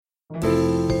Hello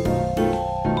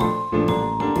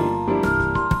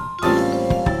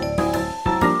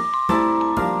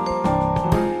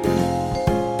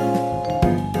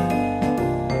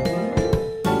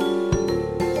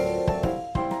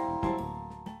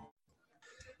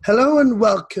and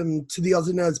welcome to the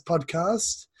Aussie Nerds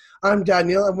podcast. I'm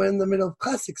Daniel and we're in the middle of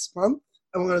Classics Month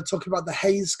and we're going to talk about the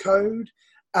Hays Code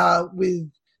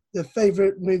with the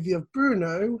favourite movie of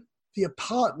Bruno, The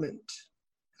Apartment.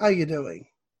 How are you doing?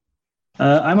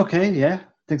 I'm okay, yeah.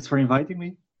 Thanks for inviting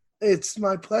me. It's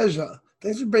my pleasure.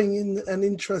 Thanks for bringing in an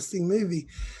interesting movie.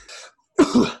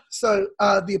 So,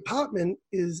 The Apartment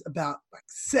is about like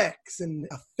sex and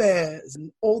affairs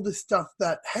and all the stuff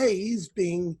that Hays,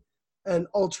 being an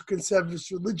ultra-conservative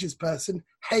religious person,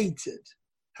 hated.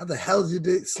 How the hell did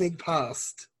it sneak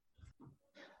past?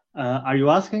 Are you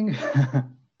asking?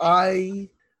 I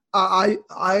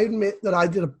admit that I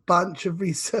did a bunch of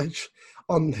research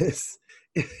on this.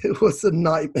 It was a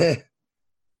nightmare.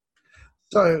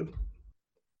 So,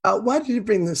 why did you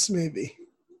bring this movie?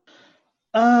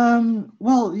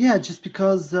 Well, yeah, just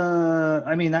because,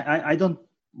 I don't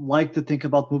like to think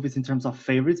about movies in terms of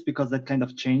favorites because that kind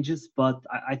of changes, but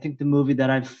I think the movie that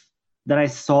I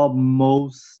saw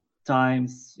most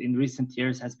times in recent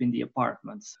years has been The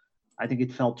Apartments. I think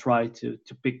it felt right to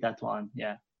pick that one,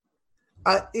 yeah.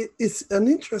 It's an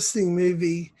interesting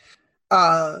movie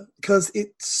because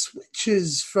it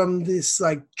switches from this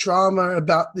like drama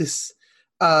about this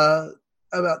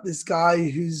guy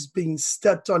who's been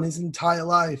stepped on his entire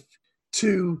life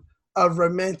to a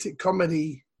romantic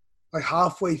comedy like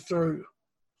halfway through.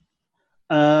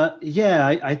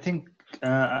 I think,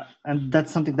 and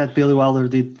that's something that Billy Wilder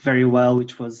did very well,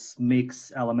 which was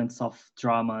mix elements of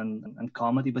drama and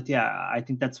comedy. But yeah, I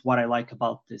think that's what I like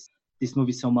about this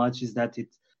movie so much, is that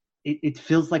it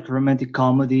feels like a romantic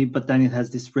comedy, but then it has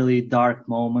this really dark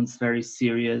moments, very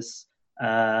serious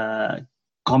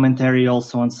commentary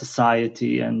also on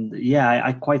society. And yeah,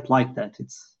 I quite like that.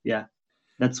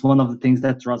 That's one of the things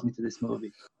that draws me to this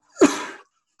movie.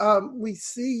 We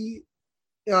see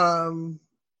the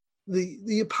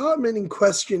apartment in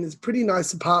question is a pretty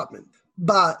nice apartment,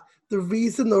 but the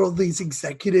reason that all these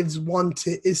executives want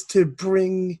it is to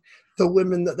bring the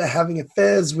women that they're having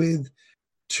affairs with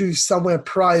to somewhere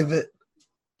private.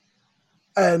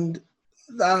 And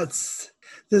there's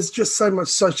just so much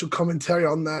social commentary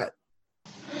on that.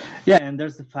 Yeah, and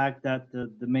there's the fact that the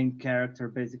main character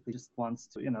basically just wants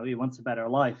to, he wants a better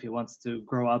life. He wants to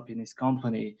grow up in his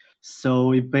company.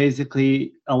 So he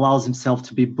basically allows himself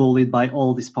to be bullied by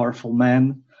all these powerful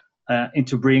men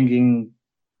into bringing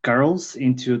girls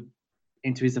into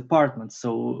his apartment.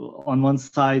 So on one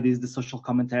side is the social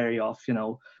commentary of,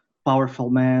 powerful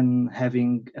men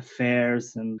having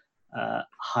affairs and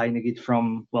hiding it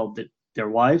from, their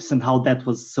wives, and how that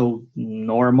was so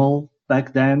normal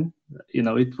back then.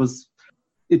 It was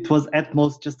at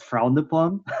most just frowned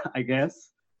upon, I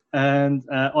guess. And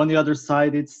on the other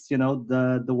side, it's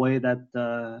the way that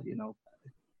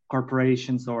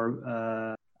corporations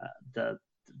or the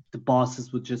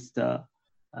bosses would just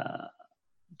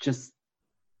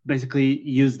basically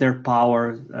use their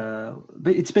power.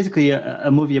 But it's basically a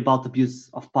movie about abuse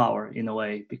of power in a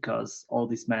way, because all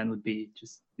these men would be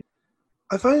just.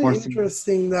 I find it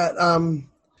interesting that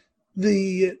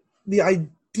the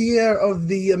idea of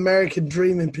the American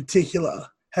dream in particular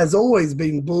has always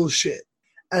been bullshit,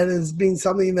 and has been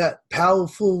something that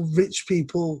powerful rich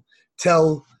people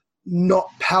tell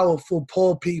not powerful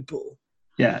poor people.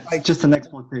 Yeah, like, just an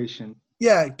exploitation.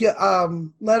 Yeah,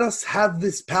 let us have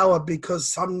this power because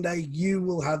someday you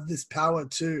will have this power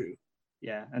too.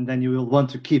 Yeah, and then you will want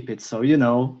to keep it. So,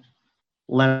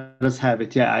 let us have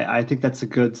it. Yeah, I think that's a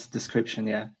good description,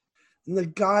 yeah. And the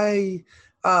guy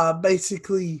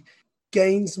basically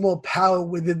gains more power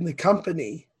within the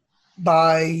company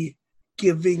by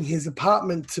giving his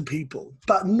apartment to people,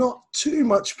 but not too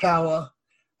much power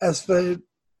as for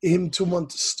him to want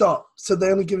to stop. So they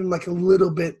only give him like a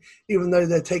little bit, even though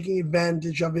they're taking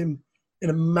advantage of him in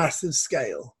a massive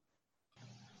scale.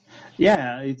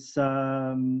 Yeah, it's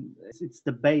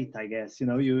the bait, I guess.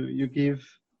 You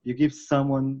give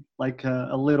someone like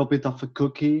a little bit of a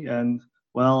cookie, and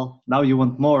well, now you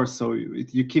want more, so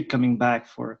you keep coming back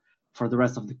for the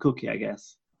rest of the cookie, I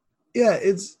guess. Yeah,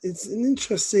 it's an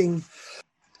interesting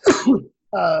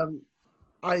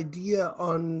idea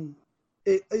on.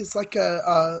 It's like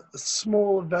a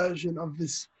smaller version of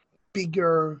this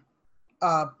bigger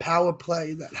power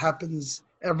play that happens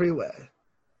everywhere.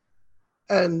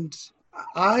 And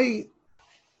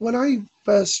when I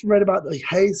first read about the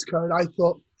Hays Code, I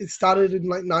thought it started in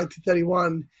like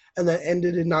 1931 and then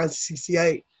ended in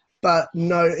 1968. But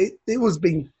no, it was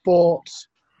being fought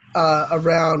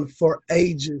around for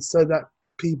ages so that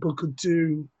people could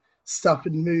do stuff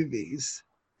in movies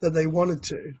that they wanted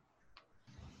to.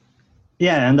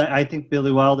 Yeah, and I think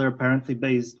Billy Wilder apparently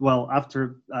based, well,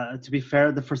 after, to be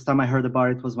fair, the first time I heard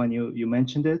about it was when you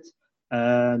mentioned it.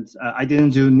 And I didn't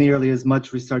do nearly as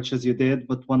much research as you did,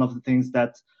 but one of the things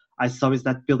that I saw is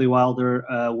that Billy Wilder,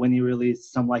 when he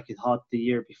released Some Like It Hot the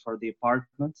year before The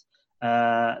Apartment,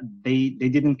 they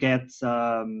didn't get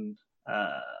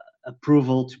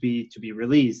approval to be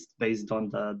released based on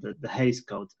the Hays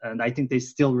Code, and I think they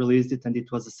still released it, and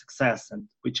it was a success, and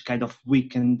which kind of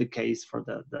weakened the case for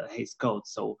the Hays Code.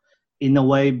 So in a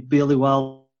way, Billy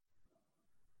Wilder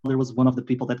was one of the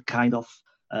people that kind of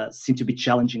seemed to be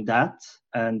challenging that,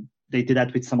 and they did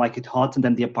that with Some Like It Hot, and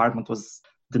then The Apartment was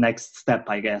the next step,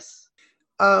 I guess.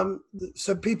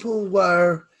 So people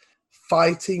were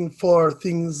fighting for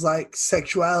things like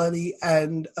sexuality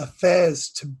and affairs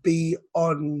to be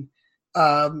on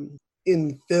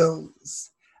in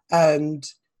films, and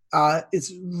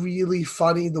it's really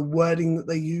funny the wording that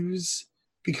they use,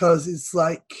 because it's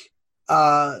like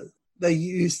they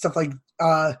use stuff like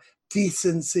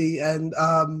decency, and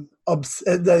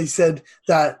they said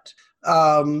that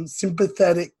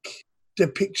sympathetic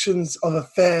depictions of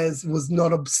affairs was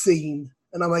not obscene,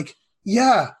 and I'm like,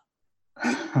 yeah.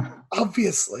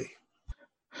 Obviously.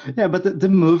 Yeah, but the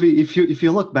movie, if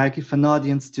you look back, if an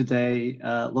audience today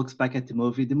looks back at the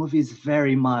movie is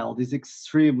very mild. It's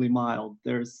extremely mild.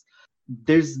 There's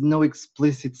no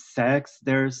explicit sex.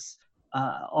 There's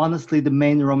honestly, the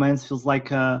main romance feels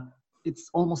like it's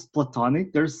almost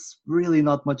platonic. There's really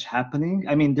not much happening.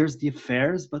 I mean, there's the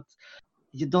affairs, but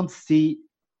you don't see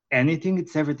anything.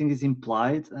 Everything is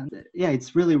implied, and yeah,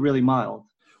 it's really, really mild.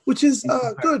 Which is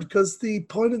good, because the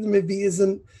point of the movie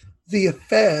isn't the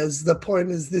affairs. The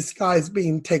point is this guy's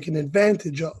being taken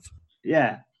advantage of.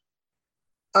 Yeah.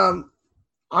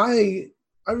 I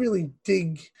really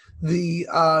dig the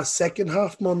second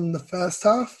half more than the first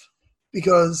half,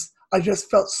 because I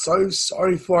just felt so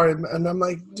sorry for him, and I'm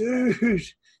like, dude,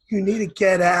 you need to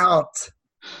get out.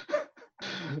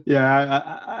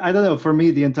 Yeah, I don't know. For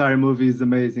me, the entire movie is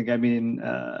amazing. I mean,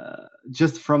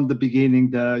 just from the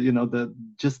beginning,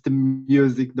 just the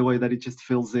music, the way that it just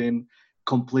fills in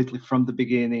completely from the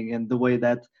beginning, and the way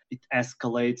that it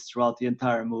escalates throughout the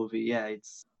entire movie. Yeah,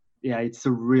 it's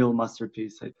a real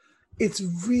masterpiece. It's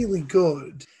really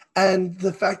good, and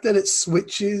the fact that it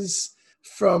switches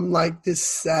from like this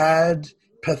sad,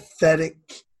 pathetic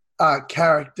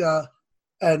character,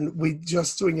 and we're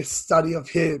just doing a study of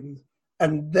him,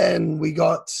 and then we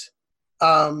got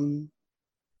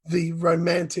the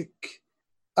romantic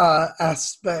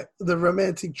aspect, the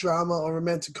romantic drama or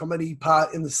romantic comedy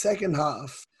part in the second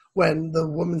half, when the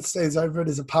woman stays over at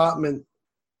his apartment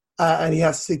and he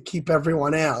has to keep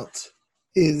everyone out,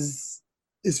 is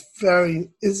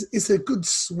a good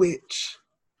switch.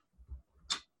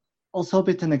 Also a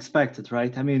bit unexpected,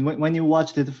 right? I mean, when you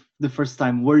watched it the first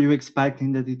time, were you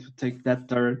expecting that it would take that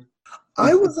turn?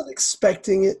 I wasn't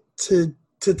expecting it to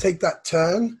take that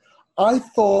turn. I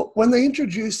thought when they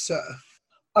introduced her,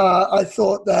 I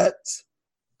thought that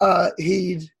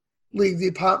he'd leave the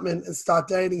apartment and start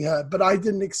dating her, but I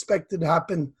didn't expect it to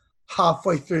happen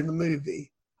halfway through the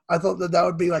movie. I thought that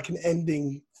would be like an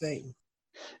ending thing.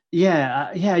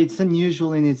 Yeah, it's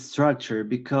unusual in its structure,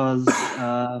 because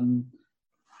I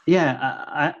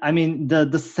mean,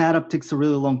 the setup takes a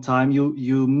really long time.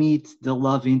 You meet the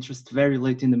love interest very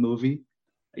late in the movie.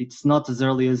 It's not as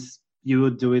early as you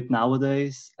would do it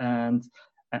nowadays, and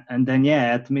then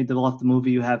at the middle of the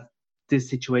movie you have this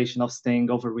situation of staying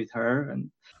over with her, and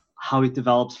how it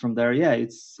develops from there. Yeah,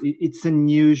 it's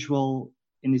unusual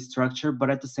in its structure, but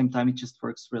at the same time it just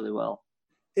works really well.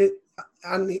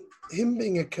 And him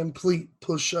being a complete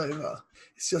pushover,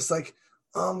 it's just like,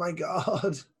 oh my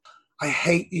God, I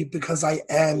hate you because I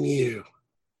am you.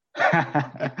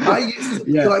 I used to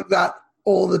be like that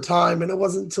all the time, and it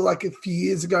wasn't until like a few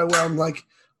years ago where I'm like,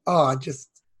 oh, I just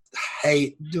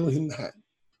hate doing that.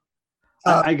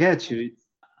 I get you.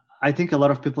 I think a lot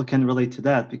of people can relate to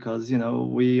that, because,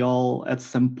 we all at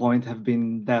some point have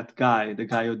been that guy, the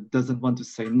guy who doesn't want to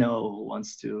say no, who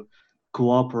wants to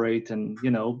cooperate and,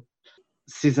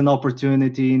 sees an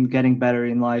opportunity in getting better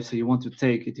in life. So you want to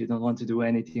take it. You don't want to do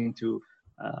anything to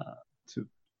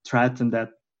threaten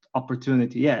that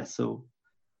opportunity. Yeah. So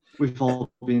we've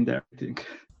all been there, I think.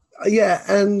 Yeah.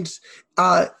 And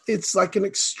it's like an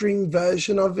extreme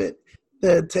version of it.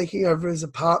 They're taking over his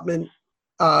apartment.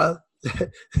 I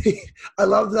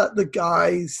love that the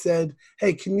guy said,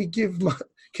 hey, can you give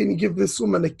this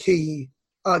woman a key?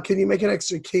 Can you make an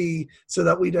extra key so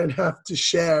that we don't have to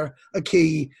share a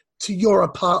key to your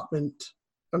apartment?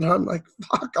 And I'm like,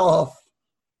 fuck off.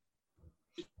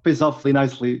 Pays off really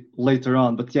nicely later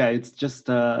on, but yeah, it's just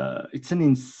it's an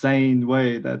insane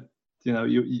way that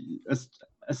you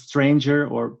a stranger,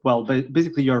 or well,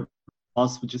 basically your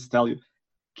boss would just tell you,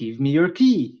 give me your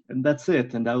key, and that's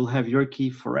it, and I will have your key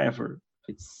forever.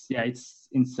 It's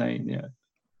insane. Yeah.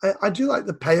 I do like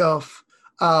the payoff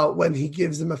when he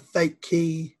gives him a fake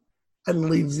key and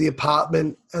leaves the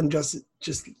apartment and just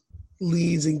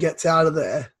leaves and gets out of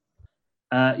there.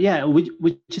 Yeah,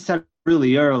 we just said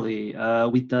really early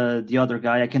with the other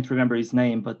guy. I can't remember his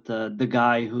name, but the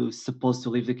guy who's supposed to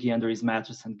leave the key under his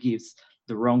mattress and gives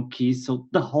the wrong key. So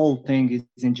the whole thing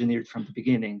is engineered from the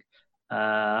beginning.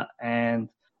 And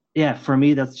yeah, for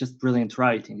me, that's just brilliant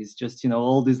writing. It's just,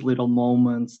 all these little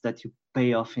moments that you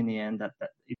pay off in the end. That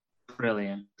it's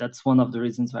brilliant. That's one of the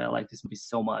reasons why I like this movie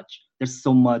so much. There's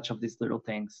so much of these little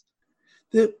things.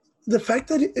 The fact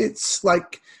that it's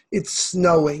like it's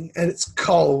snowing and it's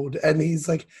cold and he's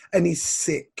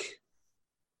sick,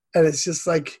 and it's just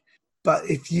like, but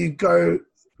if you go,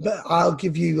 I'll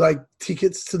give you like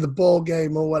tickets to the ball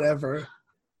game or whatever,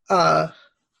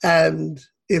 and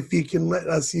if you can let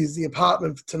us use the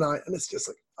apartment for tonight. And it's just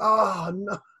like, oh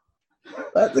no,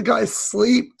 let the guy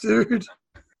sleep, dude.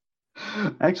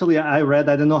 Actually, I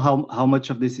don't know how much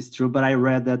of this is true, but I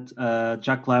read that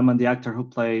Jack Lemmon, the actor who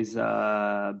plays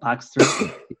Baxter,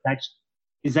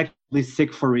 is actually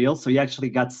sick for real. So he actually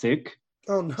got sick.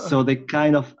 Oh no. So they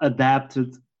kind of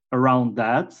adapted around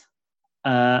that.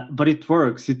 But it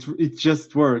works. It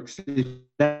just works. If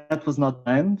that was not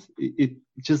planned, it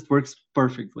just works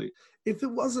perfectly. If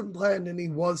it wasn't planned and he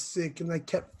was sick and they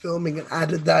kept filming and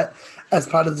added that as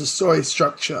part of the story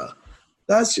structure,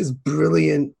 that's just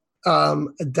brilliant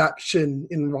adaptation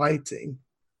in writing.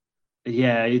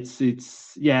 Yeah,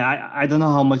 I don't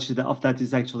know how much of that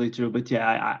is actually true, but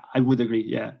yeah, I would agree.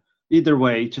 Yeah, either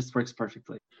way, it just works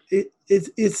perfectly.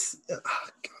 It's oh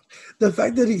God. The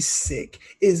fact that he's sick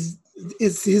is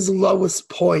his lowest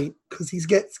point, because he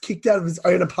gets kicked out of his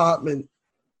own apartment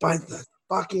by the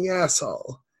fucking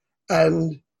asshole,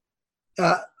 and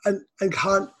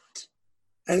can't,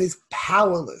 and is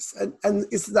powerless, and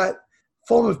it's that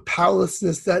form of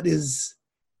powerlessness that is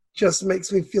just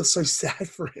makes me feel so sad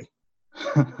for him.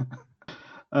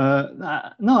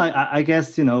 No, I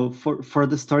guess for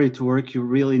the story to work, you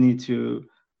really need to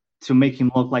make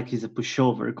him look like he's a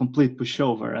pushover, a complete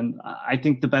pushover, and I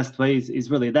think the best way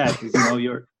is really that is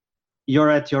you're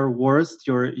at your worst,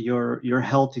 your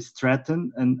health is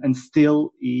threatened, and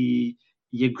still he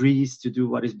agrees to do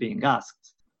what is being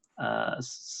asked.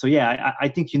 So yeah, I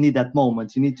think you need that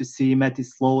moment. You need to see him at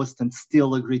his lowest and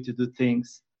still agree to do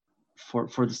things for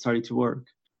the story to work.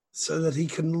 So that he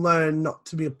can learn not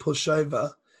to be a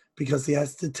pushover, because he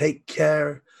has to take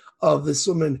care of this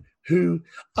woman who,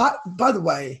 by the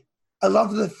way, I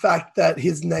love the fact that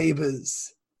his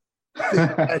neighbors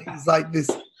think that he's like this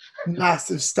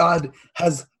massive stud,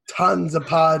 has tons of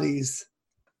parties.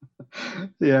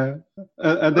 Yeah.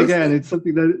 And again, it's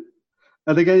something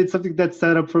that's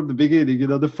set up from the beginning.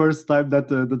 The first time that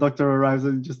the doctor arrives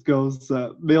and just goes,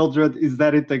 Mildred, is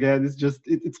that it again? It's just,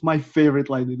 it's my favorite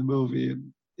line in the movie.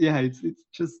 And yeah,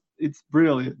 it's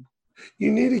brilliant.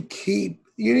 You need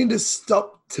to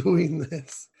stop doing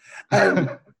this.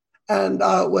 And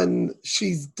when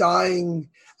she's dying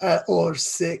or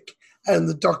sick and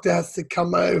the doctor has to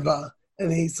come over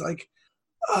and he's like,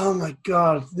 oh my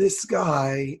God, this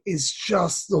guy is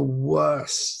just the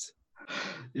worst.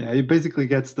 Yeah, he basically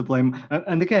gets the blame.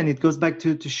 And again, it goes back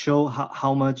to show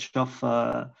how much of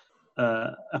a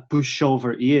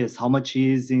pushover he is, how much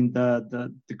he is in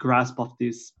the grasp of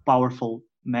this powerful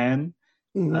man,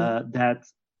 that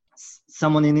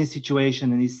someone in his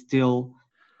situation and he's still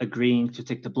agreeing to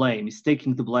take the blame. He's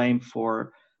taking the blame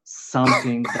for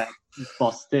something that his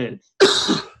boss did.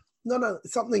 No,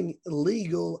 something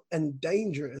illegal and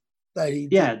dangerous that he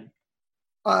did. Yeah.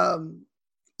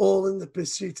 All in the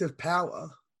pursuit of power.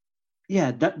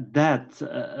 Yeah, that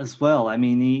as well. I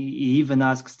mean, he even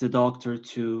asks the doctor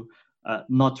to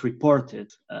not report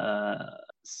it.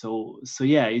 So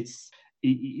yeah,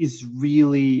 he's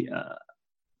really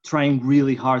trying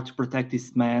really hard to protect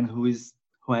this man who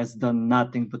has done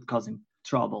nothing but cause him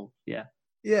trouble. Yeah.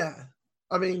 Yeah.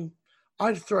 I mean,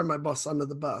 I'd throw my boss under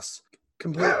the bus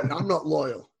completely. I'm not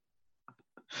loyal.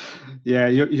 Yeah,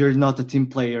 you're not a team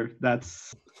player.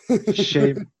 That's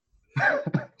shame.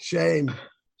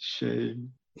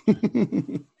 Shame.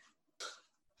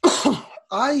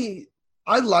 I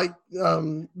like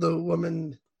the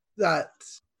woman that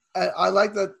I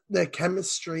like that their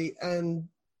chemistry, and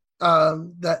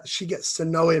that she gets to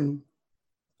know him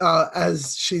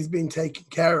as she's been taken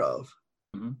care of.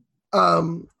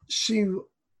 Mm-hmm. She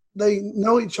they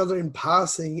know each other in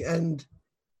passing, and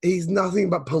he's nothing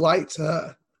but polite to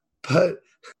her. But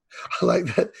I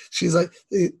like that she's like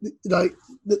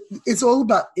it's all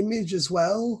about image as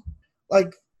well.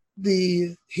 Like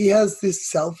he has this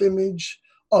self-image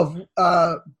of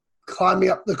climbing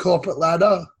up the corporate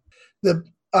ladder. The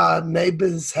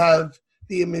neighbors have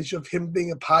the image of him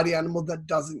being a party animal that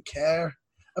doesn't care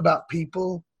about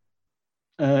people.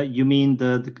 You mean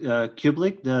the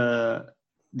Kubrick,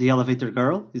 the elevator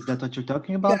girl? Is that what you're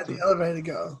talking about? Yeah, the elevator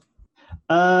girl.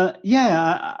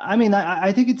 Yeah, I mean,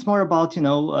 I think it's more about,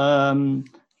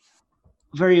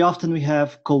 very often we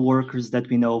have coworkers that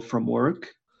we know from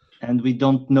work, and we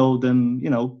don't know them,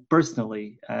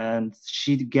 personally, and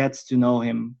she gets to know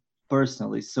him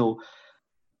personally. So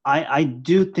I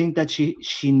do think that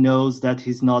she knows that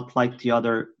he's not like the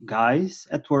other guys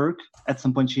at work. At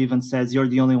some point, she even says, "You're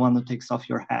the only one who takes off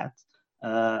your hat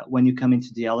when you come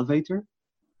into the elevator."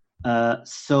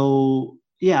 So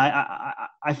yeah,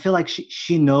 I feel like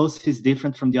she knows he's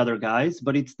different from the other guys,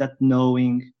 but it's that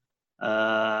knowing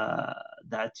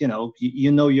that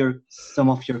you know some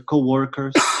of your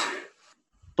coworkers,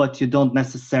 but you don't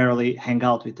necessarily hang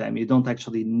out with them. You don't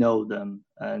actually know them,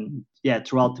 and yeah,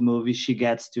 throughout the movie, she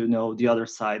gets to know the other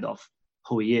side of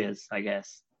who he is, I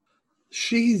guess.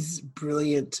 She's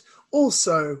brilliant.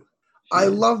 Also, I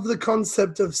love the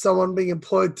concept of someone being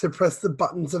employed to press the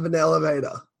buttons of an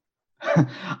elevator.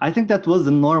 I think that was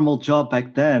a normal job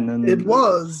back then. And it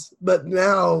was, but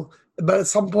at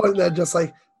some point they're just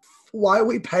like, why are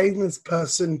we paying this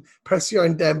person? Press your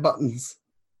own damn buttons.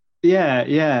 Yeah,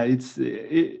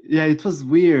 it was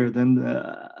weird, and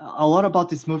a lot about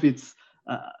this movie.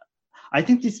 I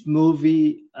think this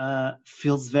movie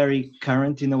feels very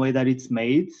current in the way that it's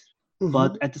made,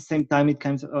 but at the same time, it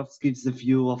kind of gives a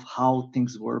view of how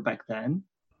things were back then.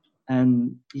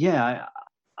 And yeah,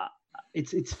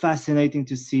 it's fascinating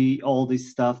to see all this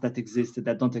stuff that existed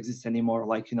that don't exist anymore.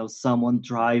 Like someone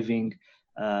driving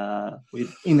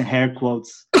with in hair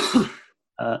quotes.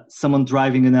 Someone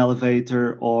driving an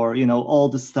elevator, or all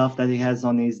the stuff that he has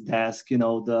on his desk,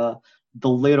 the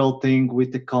little thing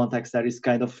with the contacts that is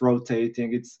kind of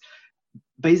rotating. It's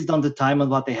based on the time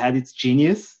and what they had. It's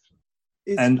genius.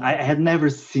 I had never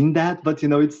seen that, but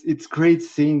it's great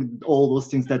seeing all those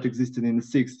things that existed in the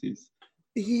 60s.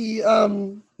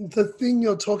 The thing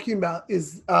you're talking about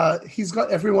is he's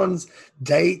got everyone's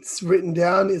dates written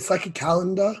down. It's like a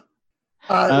calendar.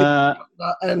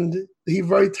 And he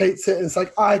rotates it, and it's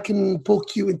like, I can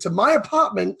book you into my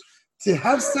apartment to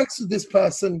have sex with this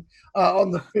person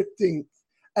on the 15th.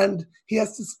 And he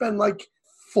has to spend like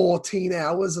 14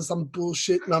 hours or some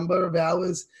bullshit number of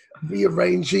hours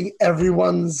rearranging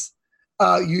everyone's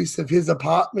use of his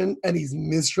apartment, and he's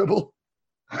miserable.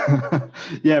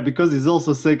 Yeah, because he's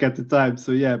also sick at the time.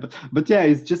 So yeah, but yeah,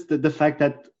 it's just the fact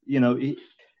that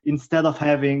instead of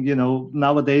having,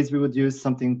 nowadays we would use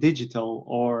something digital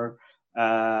or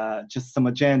just some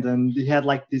agenda, and he had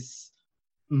like this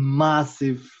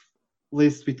massive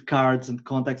list with cards and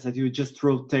contacts that you would just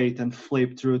rotate and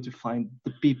flip through to find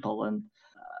the people, and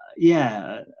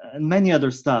and many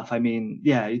other stuff. I mean,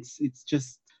 yeah,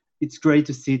 it's great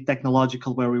to see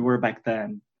technological where we were back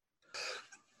then.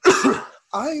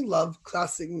 I love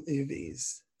classic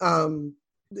movies. I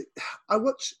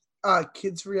watch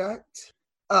kids react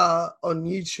on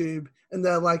YouTube, and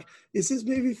they're like, is this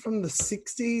movie from the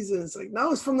 60s? And it's like,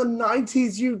 no, it's from the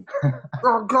 90s.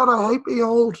 Oh God, I hate being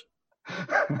old.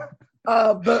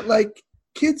 But like,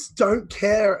 kids don't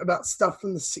care about stuff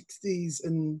from the 60s.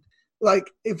 And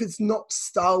like, if it's not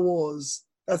Star Wars,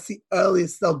 that's the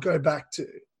earliest they'll go back to.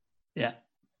 Yeah.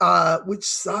 Which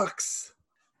sucks.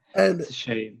 And it's a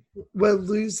shame. We're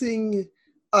losing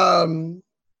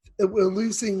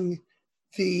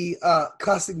the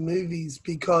classic movies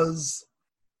because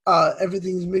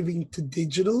everything's moving to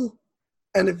digital,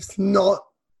 and if it's not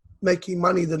making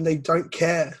money, then they don't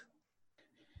care.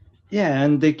 Yeah,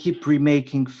 and they keep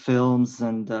remaking films,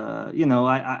 and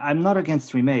I'm not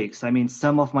against remakes. I mean,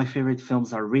 some of my favorite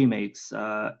films are remakes.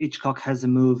 Hitchcock has a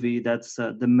movie that's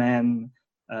The Man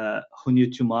Who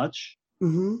Knew Too Much.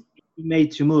 Mm-hmm. He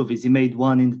made two movies. He made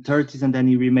one in the 30s, and then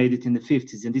he remade it in the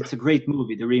 50s, and it's a great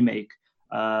movie, the remake.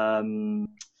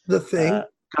 The Thing,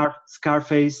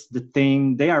 Scarface, The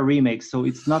Thing, they are remakes, so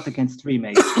it's not against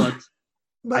remakes, but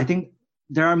I think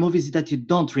there are movies that you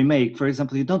don't remake. For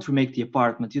example, you don't remake The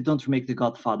Apartment, you don't remake The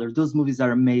Godfather. Those movies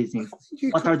are amazing.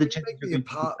 What are the chances you're going to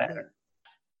do better?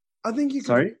 I think you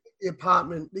can remake The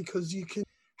Apartment because you can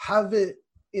have it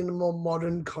in a more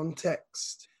modern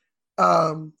context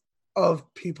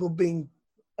of people being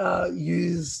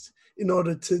used in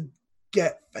order to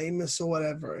get famous or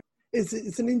whatever.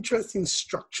 It's an interesting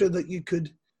structure that you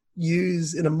could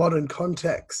use in a modern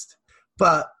context.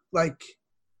 But like,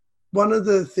 one of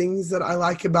the things that I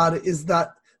like about it is that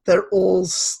they're all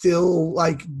still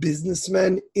like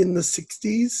businessmen in the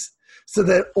 60s. So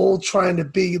they're all trying to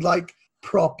be like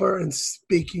proper and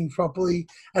speaking properly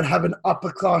and have an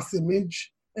upper class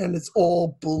image. And it's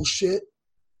all bullshit.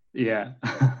 Yeah.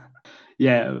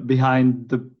 Yeah,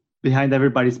 behind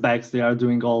everybody's backs they are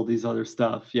doing all these other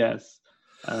stuff. Yes.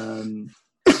 um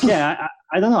yeah,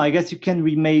 I don't know, I guess you can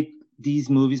remake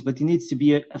these movies, but it needs to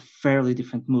be a fairly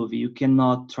different movie. You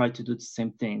cannot try to do the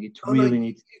same thing. It Oh, no, really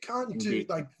needs you can't to do be,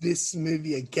 like this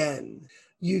movie again.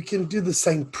 You can do the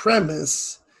same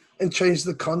premise and change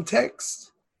the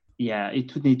context. yeah,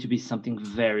 it would need to be something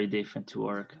very different to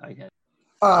work, I guess.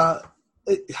 Uh,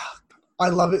 it, I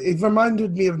love it. It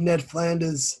reminded me of Ned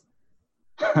Flanders.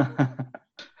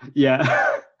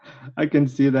 Yeah. I can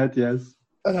see that. Yes.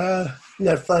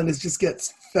 Ned Flanders just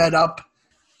gets fed up.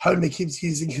 Homer keeps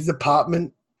using his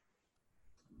apartment.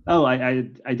 Oh,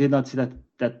 I did not see that.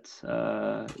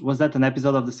 Was that an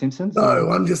episode of The Simpsons? No,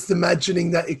 Or? I'm just imagining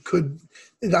that it could,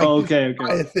 like, Oh, this okay,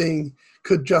 entire thing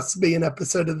could just be an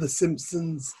episode of The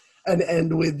Simpsons and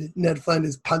end with Ned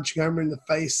Flanders punching Homer in the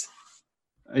face.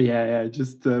 Yeah,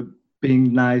 just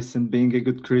being nice and being a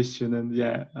good Christian, and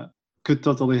yeah, could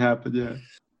totally happen. Yeah.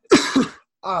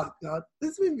 Oh, God.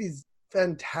 This movie is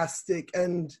fantastic.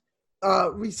 And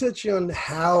researching on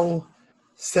how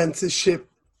censorship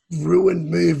ruined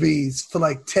movies for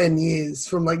like 10 years,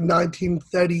 from like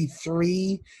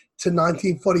 1933 to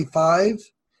 1945.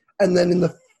 And then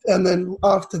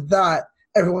after that,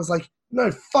 everyone's like,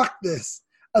 no, fuck this.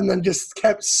 And then just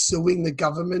kept suing the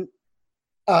government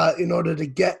in order to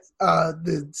get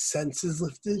the censors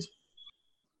lifted.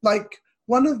 Like,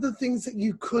 one of the things that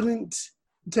you couldn't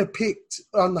depict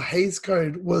on the Hays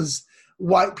Code was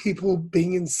white people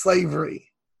being in slavery.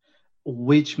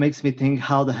 Which makes me think,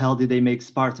 how the hell did they make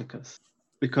Spartacus?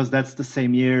 Because that's the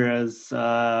same year as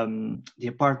The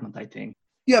Apartment, I think.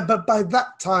 Yeah, but by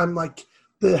that time, like,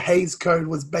 the Hays Code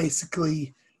was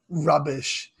basically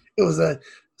rubbish. It was a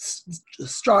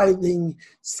striving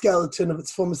skeleton of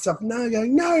its former self. Now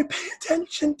going, no, pay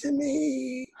attention to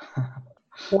me.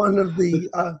 One of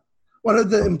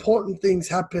the important things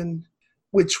happened,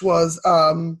 which was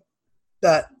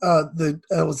that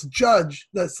there was a judge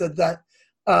that said that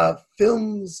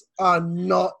films are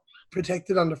not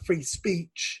protected under free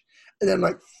speech. And then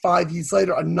like 5 years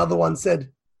later, another one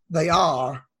said they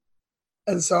are.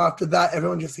 And so after that,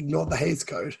 everyone just ignored the Hays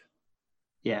Code.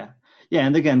 Yeah.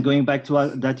 And again, going back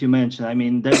to that you mentioned, I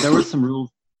mean, there were some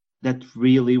rules that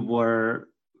really were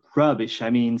rubbish. I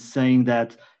mean, saying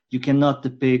that you cannot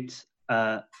depict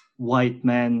white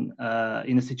men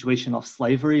in a situation of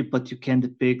slavery, but you can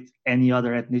depict any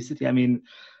other ethnicity. I mean,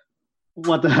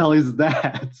 what the hell is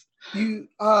that?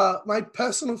 My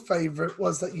personal favorite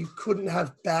was that you couldn't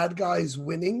have bad guys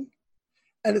winning.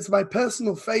 And it's my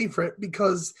personal favorite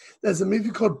because there's a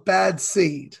movie called Bad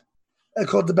Seed,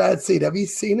 called The Bad Seed. Have you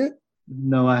seen it?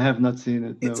 No, I have not seen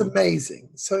it. No. It's amazing.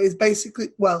 So it's basically,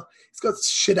 well, it's got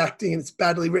shit acting and it's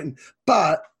badly written,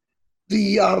 but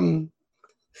the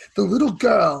little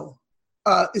girl,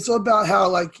 it's all about how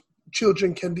like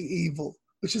children can be evil,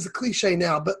 which is a cliche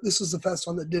now, but this was the first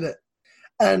one that did it.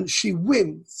 And she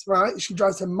wins, right? She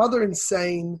drives her mother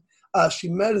insane. She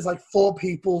murders like 4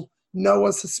 people. No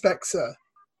one suspects her.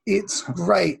 It's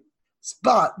great.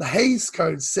 But the Hays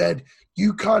Code said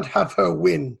you can't have her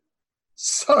win.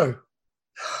 So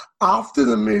after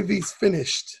the movie's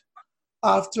finished,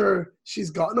 after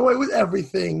she's gotten away with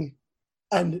everything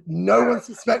and no one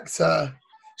suspects her,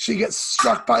 she gets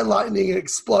struck by lightning and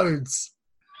explodes.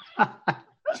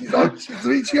 She's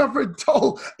reaching up for a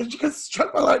doll and she gets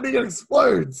struck by lightning and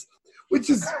explodes, which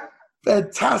is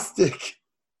fantastic.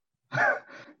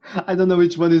 I don't know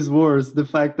which one is worse: the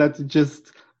fact that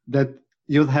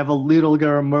you'll have a little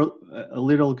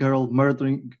girl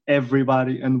murdering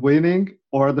everybody and winning,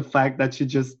 or the fact that you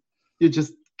just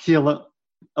kill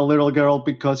a little girl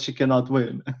because she cannot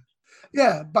win.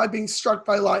 Yeah, by being struck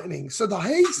by lightning. So the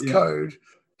Hays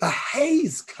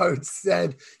Code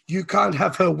said you can't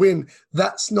have her win.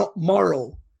 That's not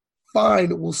moral.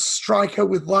 Fine, we'll strike her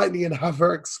with lightning and have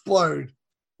her explode.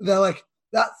 They're like,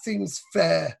 that seems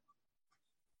fair.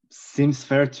 Seems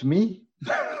fair to me.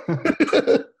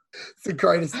 It's the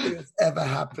greatest thing that's ever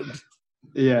happened.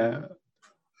 Yeah.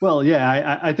 Well,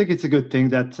 yeah, I think it's a good thing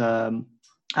that,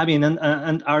 I mean,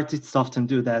 and artists often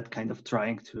do that, kind of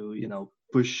trying to,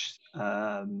 push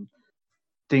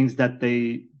things that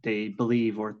they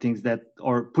believe, or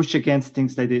push against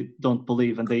things that they don't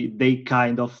believe. And they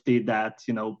kind of did that,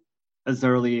 as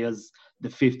early as the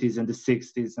 50s and the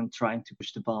 60s, and trying to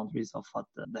push the boundaries of what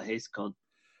the Hays Code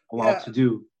allowed to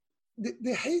do.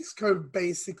 The Hays Code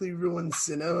basically ruined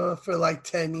cinema for like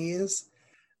 10 years.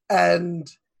 And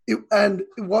it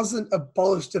wasn't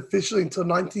abolished officially until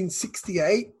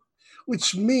 1968,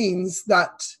 which means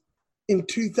that in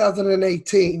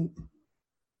 2018,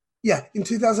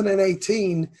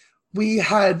 we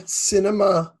had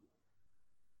cinema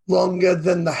longer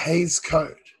than the Hays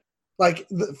Code. Like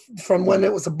from when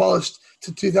it was abolished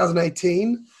to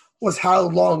 2018 was how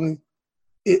long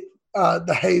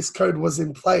the Hays Code was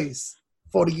in place.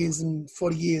 40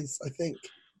 years, I think.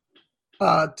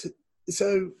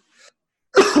 So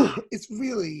it's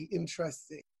really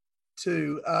interesting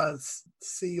to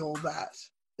see all that,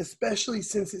 especially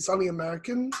since it's only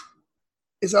American.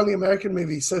 It's only American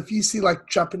movies. So if you see like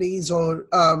Japanese or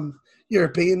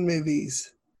European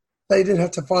movies, they didn't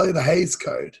have to follow the Hays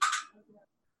Code.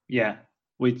 Yeah,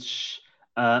 which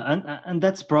and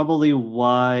that's probably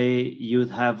why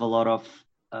you'd have a lot of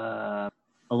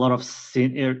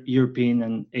European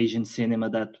and Asian cinema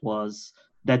that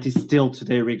is still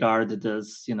today regarded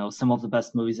as, you know, some of the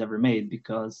best movies ever made,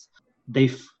 because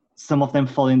some of them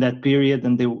fall in that period,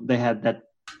 and they had that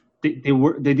they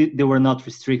were not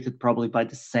restricted probably by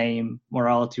the same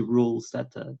morality rules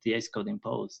that the Hays Code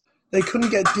imposed. They couldn't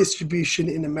get distribution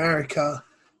in America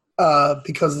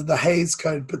because of the Hays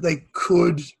Code, but they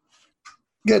could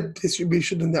get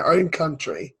distribution in their own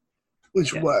country,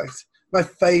 which worked. My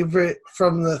favorite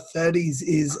from the 30s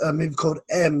is a movie called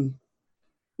M,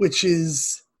 which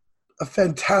is a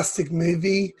fantastic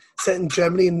movie set in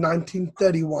Germany in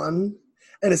 1931.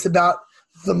 And it's about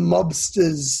the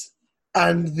mobsters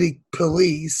and the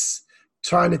police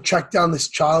trying to track down this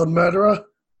child murderer.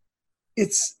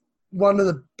 It's one of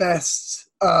the best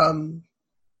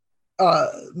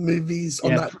movies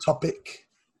on that topic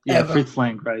ever. Fritz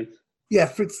Lang, right? Yeah,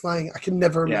 Fritz Lang. I can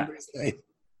never remember his name.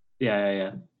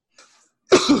 Yeah.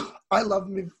 I love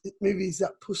movies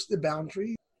that push the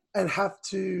boundary and have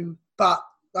to, but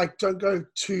like don't go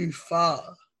too far.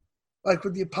 Like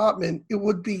with The Apartment, it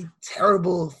would be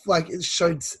terrible if like it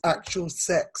showed actual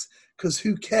sex, because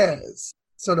who cares?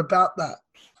 It's not about that.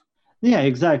 Yeah,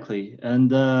 exactly.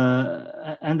 And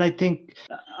I think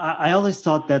I always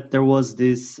thought that there was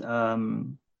this. I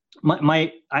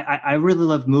really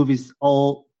love movies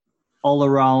all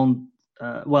around.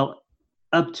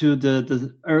 Up to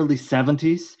the early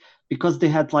 70s, because they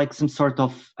had like some sort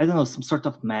of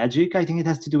magic. I think it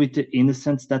has to do with the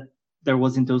innocence that there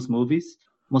was in those movies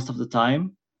most of the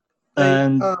time.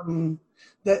 They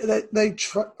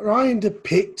try and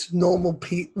depict normal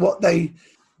people, what they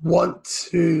want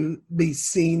to be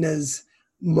seen as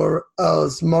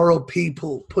moral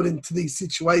people put into these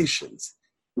situations.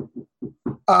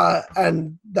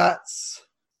 And that's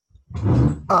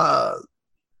hang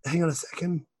on a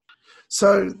second.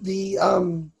 So the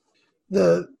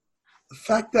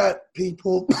fact that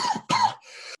people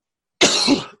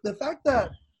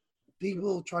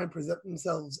try and present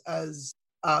themselves as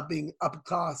being upper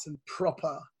class and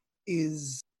proper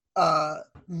is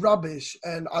rubbish.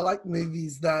 And I like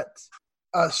movies that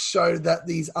show that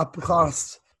these upper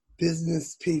class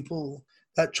business people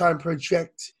that try and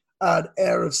project an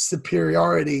air of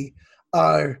superiority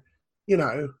are, you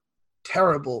know,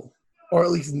 terrible, or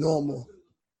at least normal.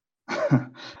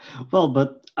 Well,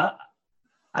 but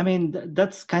I mean,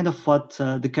 that's kind of what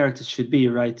the characters should be,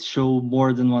 right? Show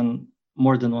more than one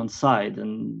side,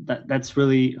 and that's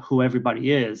really who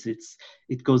everybody is.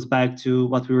 It goes back to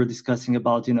what we were discussing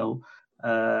about, you know,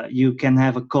 you can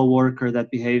have a coworker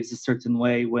that behaves a certain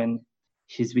way when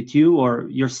he's with you, or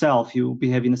yourself, you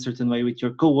behave in a certain way with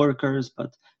your coworkers,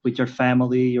 but with your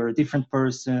family, you're a different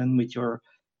person. With your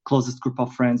closest group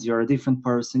of friends, you're a different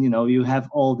person. You know, you have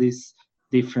all these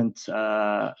different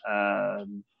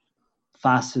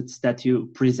facets that you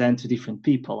present to different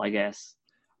people, I guess.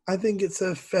 I think it's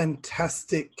a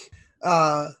fantastic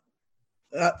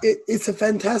it's a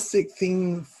fantastic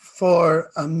thing for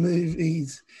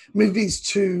movies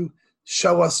to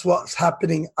show us what's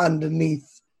happening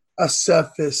underneath a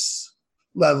surface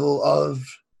level of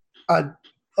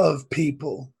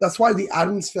people. That's why the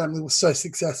Addams Family was so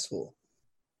successful.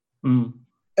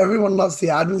 Everyone loves the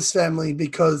Addams Family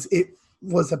because it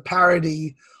was a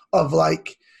parody of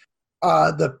like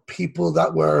the people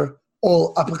that were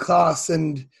all upper class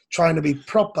and trying to be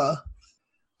proper.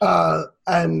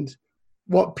 And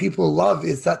what people love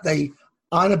is that they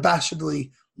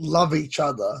unabashedly love each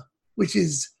other, which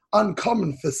is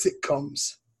uncommon for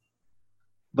sitcoms.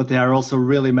 But they are also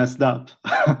really messed up.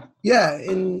 Yeah,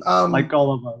 like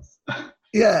all of us.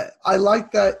 Yeah, I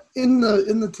like that in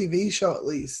the TV show, at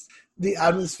least. The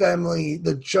Addams Family,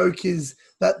 the joke is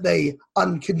that they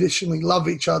unconditionally love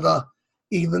each other,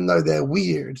 even though they're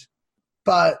weird.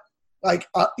 but like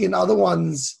in other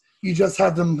ones, you just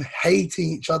have them hating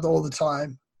each other all the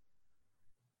time.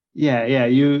 Yeah.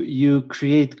 You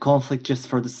create conflict just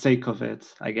for the sake of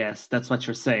it, I guess. That's what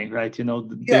you're saying, right? Yeah,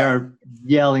 They're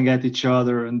yelling at each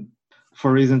other and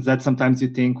for reasons that sometimes you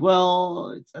think,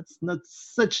 well, that's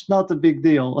not a big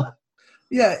deal.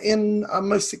 yeah. In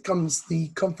most sitcoms, the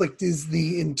conflict is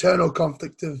the internal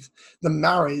conflict of the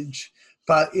marriage,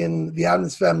 but in the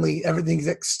Addams Family, everything's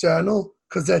external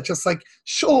because they're just like,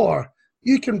 sure,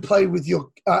 you can play with your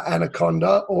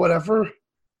anaconda or whatever.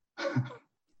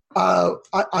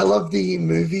 I love the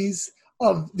movies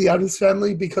of the Addams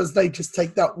Family because they just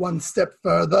take that one step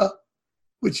further,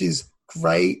 which is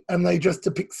great, and they just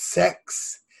depict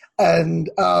sex, and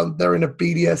they're in a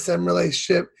BDSM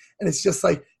relationship, and it's just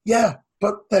like, yeah,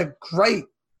 but they're great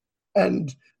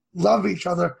and love each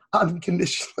other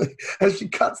unconditionally. And she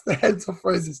cuts the heads off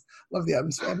roses. Love the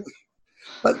Addams Family,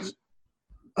 but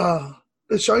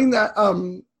showing that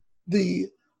the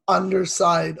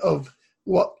underside of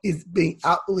what is being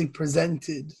outwardly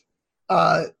presented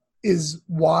is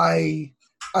why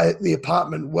the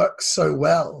apartment works so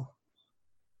well.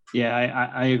 Yeah,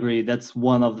 I agree. That's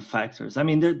one of the factors. I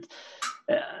mean,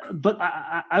 but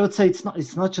I would say it's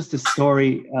not just the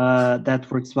story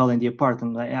that works well in the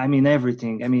apartment. I mean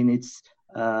everything. I mean it's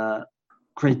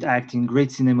great acting, great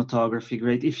cinematography,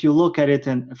 great. If you look at it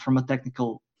and from a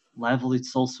technical level,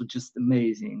 it's also just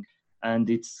amazing, and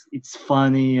it's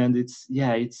funny, and it's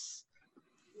I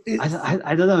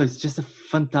don't know. It's just a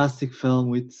fantastic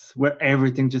film where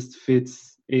everything just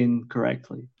fits in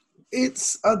correctly.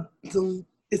 It's a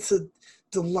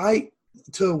delight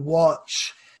to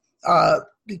watch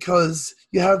because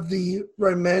you have the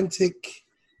romantic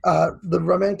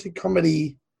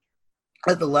comedy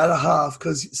at the latter half,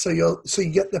 so you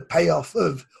get the payoff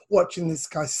of watching this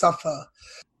guy suffer,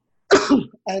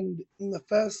 and in the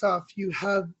first half you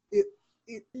have it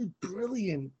is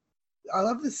brilliant. I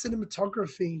love the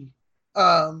cinematography,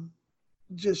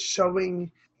 just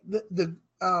showing the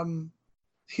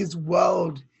his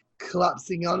world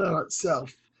collapsing on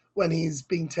itself when he's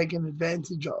being taken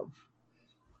advantage of.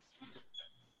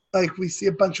 Like we see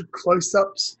a bunch of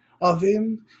close-ups of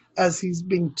him as he's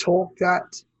being talked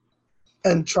at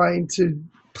and trying to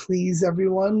please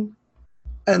everyone.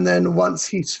 And then once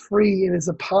he's free in his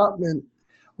apartment,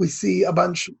 we see a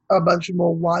bunch of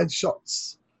more wide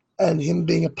shots and him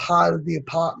being a part of the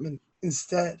apartment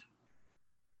instead.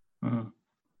 Mm-hmm.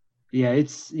 Yeah,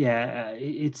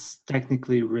 it's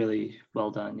technically really well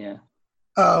done. Yeah.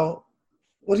 Oh,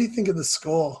 what do you think of the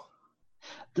score?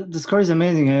 The score is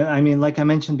amazing. I mean, like I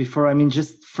mentioned before, I mean,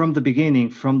 just from the beginning,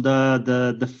 from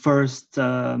the first,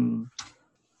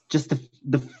 just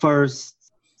the first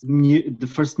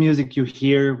music you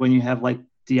hear when you have like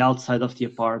the outside of the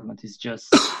apartment is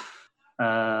just,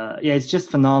 it's just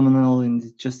phenomenal, and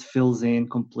it just fills in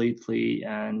completely,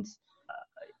 and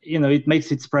it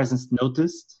makes its presence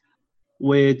noticed,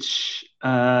 which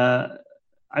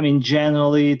I mean,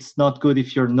 generally it's not good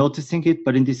if you're noticing it,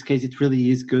 but in this case, it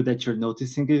really is good that you're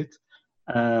noticing it.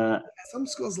 Some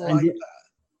scores like that.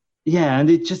 Yeah, and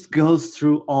it just goes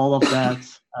through all of that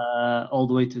all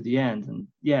the way to the end. And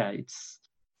yeah, it's,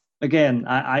 again,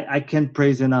 I can't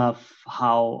praise enough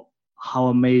how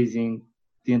amazing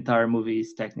the entire movie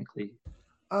is technically.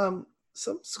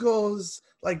 Some scores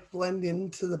like blend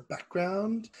into the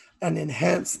background and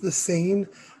enhance the scene.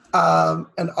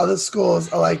 And other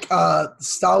scores are like the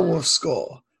Star Wars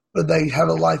score, where they have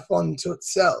a life unto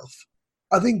itself.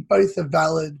 I think both are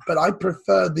valid, but I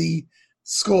prefer the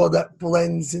score that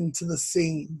blends into the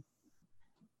scene.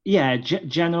 Yeah,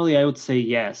 generally I would say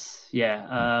yes.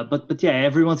 Yeah, but yeah,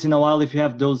 every once in a while, if you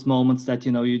have those moments that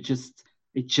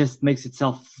it just makes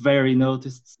itself very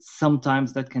noticed.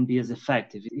 Sometimes that can be as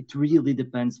effective. It really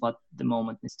depends what the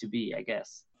moment needs to be, I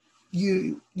guess.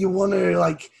 You want to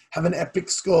like have an epic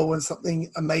score when something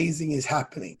amazing is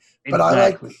happening.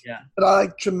 Exactly. But I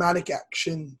like dramatic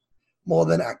action more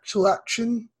than actual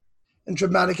action. And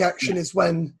dramatic action is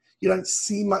when you don't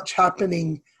see much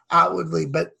happening outwardly,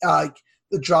 but the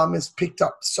drama is picked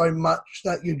up so much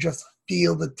that you just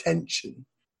feel the tension.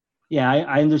 Yeah,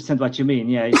 I understand what you mean.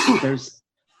 Yeah,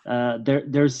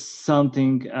 there's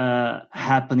something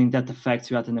happening that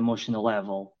affects you at an emotional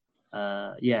level.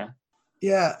 Yeah.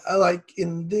 Yeah, I like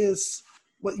in this,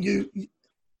 what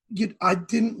I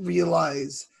didn't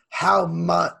realize how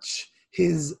much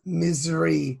his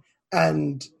misery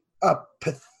and a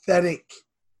pathetic,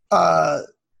 the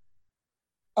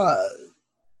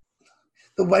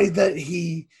way that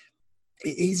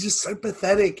he's just so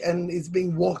pathetic and is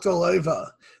being walked all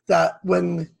over, that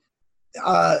when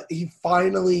he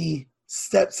finally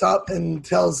steps up and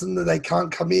tells them that they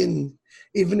can't come in,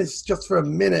 even if it's just for a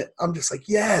minute, I'm just like,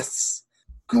 yes,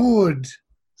 good.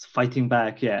 It's fighting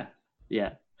back. Yeah.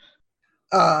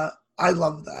 I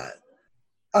love that.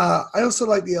 I also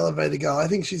like the elevator girl. I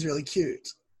think she's really cute.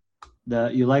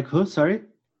 You like who? Sorry.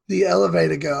 The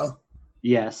elevator girl.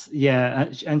 Yes,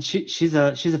 yeah, and she's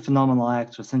a phenomenal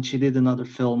actress, and she did another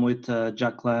film with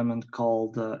Jack Lemmon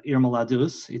called Irma la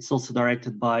Douce. It's also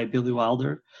directed by Billy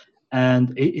Wilder,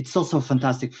 and it's also a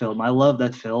fantastic film. I love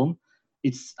that film.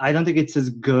 I don't think it's as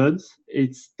good.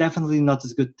 It's definitely not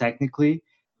as good technically.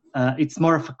 It's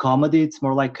more of a comedy. It's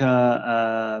more like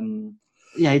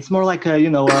it's more like a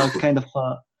a kind of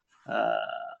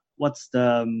what's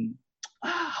the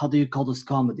how do you call those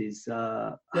comedies?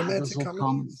 Romantic those old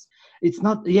comedies? It's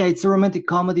not. Yeah, it's a romantic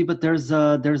comedy, but there's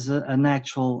an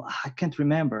actual. I can't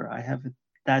remember. I have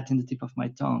that in the tip of my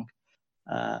tongue.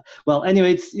 Well,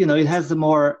 anyway, it has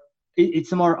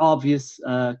it's a more obvious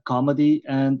comedy,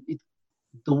 and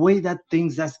the way that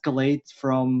things escalate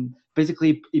from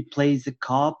basically it plays a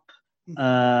cop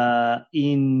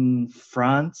in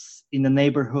France in a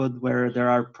neighborhood where there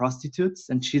are prostitutes,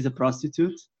 and she's a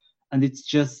prostitute, and it's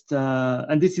just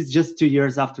and this is just 2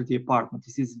 years after the apartment.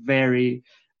 This is very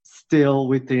still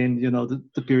within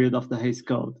the period of the Hays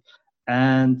Code,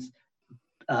 and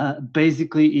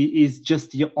basically he is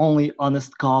just the only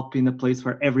honest cop in a place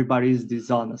where everybody is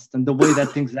dishonest, and the way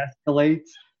that things escalate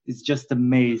is just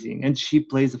amazing, and she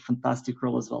plays a fantastic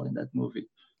role as well in that movie.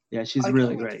 Yeah, she's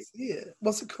really great. Yeah,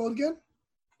 what's it called again?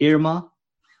 Irma,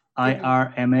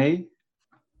 IRMA.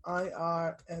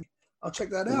 IRM. I'll check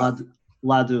that out.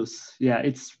 La Douce. Yeah,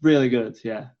 it's really good.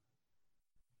 Yeah.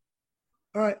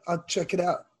 All right, I'll check it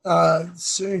out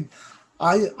soon.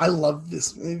 I love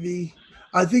this movie.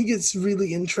 I think it's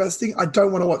really interesting. I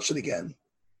don't want to watch it again.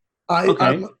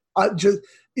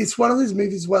 It's one of those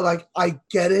movies where like I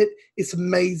get it. It's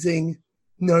amazing.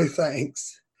 No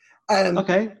thanks. And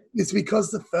it's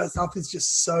because the first half is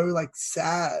just so like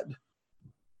sad.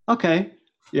 Okay.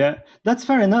 Yeah, that's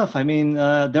fair enough. I mean,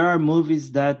 there are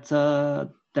movies that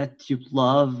you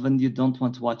love and you don't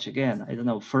want to watch again. I don't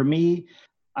know. For me,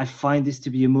 I find this to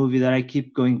be a movie that I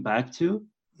keep going back to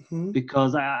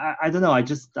because I don't know. I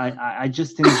just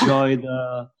enjoy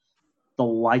the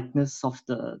lightness of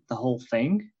the whole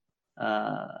thing.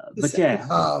 The second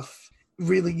half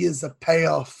really is a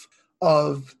payoff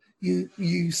of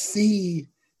you see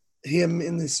him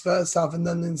in this first half, and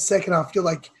then in the second half you're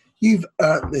like, you've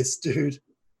earned this, dude.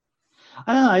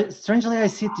 I don't know. Strangely, I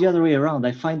see it the other way around.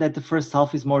 I find that the first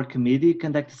half is more comedic,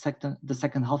 and that the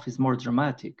second half is more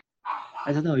dramatic.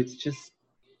 I don't know. It's just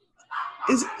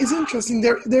it's interesting.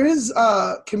 There is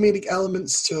comedic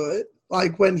elements to it,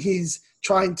 like when he's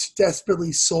trying to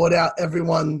desperately sort out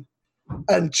everyone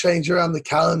and change around the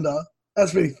calendar.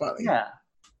 That's really funny.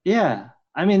 Yeah.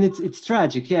 I mean, it's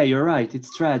tragic. Yeah, you're right.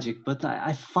 It's tragic, but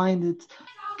I find it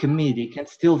comedic and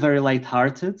still very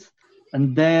lighthearted.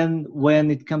 And then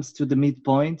when it comes to the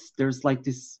midpoint, there's like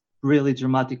this really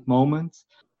dramatic moment,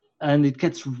 and it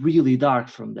gets really dark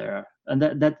from there. And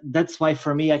that's why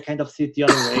for me, I kind of see it the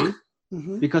other way,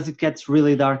 because it gets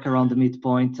really dark around the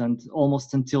midpoint and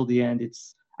almost until the end.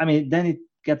 Then it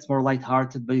gets more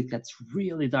lighthearted, but it gets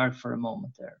really dark for a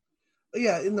moment there.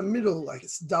 Yeah, in the middle, like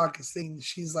it's the darkest thing.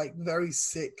 She's like very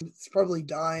sick. It's probably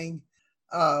dying.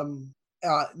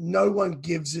 No one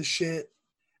gives a shit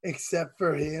except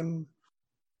for him.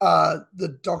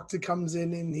 The doctor comes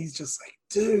in and he's just like,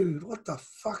 dude, what the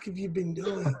fuck have you been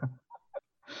doing?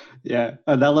 Yeah,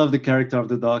 and I love the character of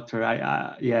the doctor.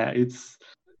 It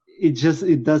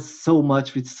does so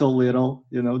much with so little.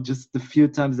 Just the few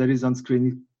times that he's on screen,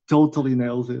 he totally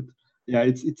nails it. Yeah,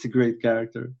 it's a great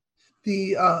character.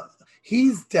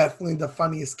 He's definitely the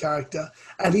funniest character,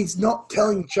 and he's not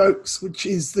telling jokes, which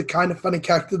is the kind of funny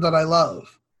character that I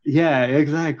love. Yeah,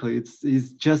 exactly.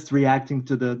 He's just reacting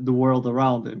to the world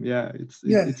around him. Yeah,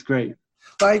 it's great.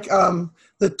 Like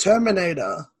the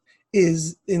Terminator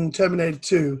is in Terminator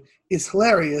 2 is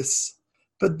hilarious,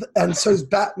 and so is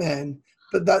Batman,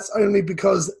 but that's only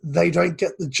because they don't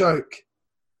get the joke.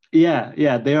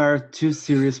 Yeah, they are too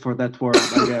serious for that world,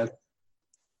 I guess.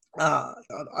 God,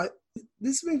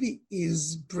 this movie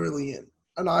is brilliant,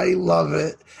 and I love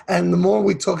it. And the more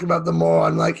we talk about, the more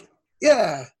I'm like,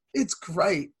 yeah, it's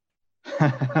great.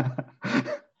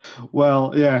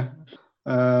 Well, yeah,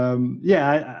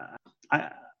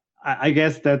 I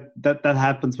guess that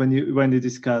happens when you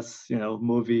discuss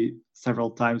movie several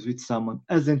times with someone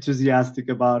as enthusiastic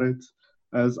about it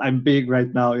as I'm being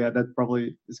right now. Yeah, that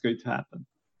probably is going to happen.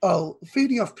 Oh,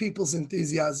 feeding off people's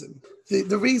enthusiasm.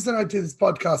 The reason I do this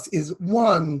podcast is,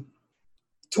 one,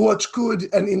 to watch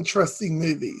good and interesting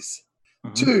movies.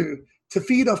 2, to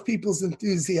feed off people's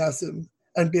enthusiasm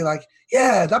and be like,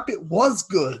 yeah, that bit was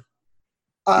good.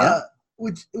 Yeah.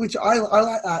 Which I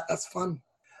like that. That's fun.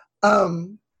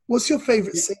 What's your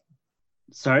favorite scene?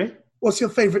 Sorry? What's your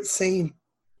favorite scene?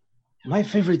 My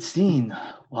favorite scene.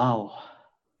 Wow.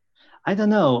 I don't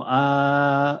know.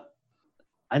 I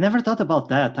never thought about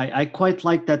that. I quite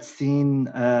like that scene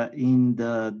in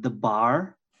the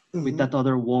bar with that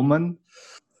other woman.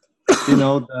 You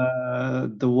know,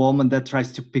 the woman that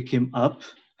tries to pick him up.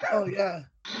 Oh yeah.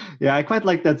 Yeah, I quite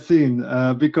like that scene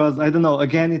because I don't know.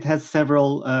 Again, it has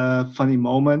several funny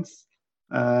moments,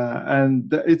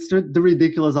 and it's the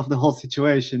ridiculous of the whole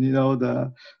situation. You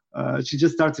know, she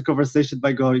just starts a conversation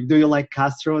by going, "Do you like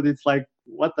Castro?" And it's like,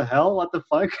 what the hell? What the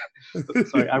fuck?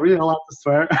 Sorry, I really allowed to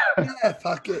swear. Yeah,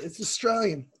 fuck it. It's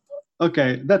Australian.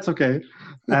 Okay, that's okay.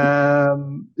 Yeah,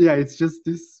 it's just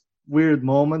this weird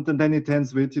moment, and then it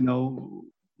ends with, you know,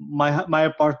 my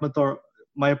apartment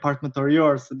or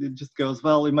yours, and it just goes,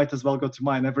 well, we might as well go to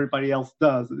mine. Everybody else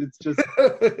does. It's just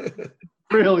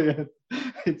brilliant.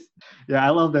 It's I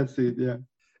love that scene. Yeah,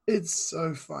 it's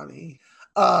so funny.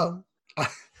 Um,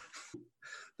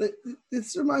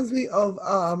 this reminds me of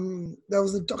there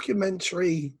was a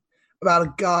documentary about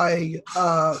a guy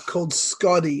called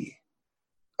Scotty.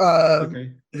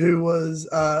 okay. Who was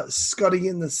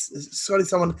Scotty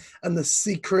someone and the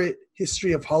Secret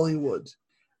History of Hollywood,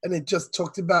 and it just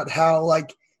talked about how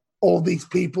like all these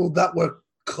people that were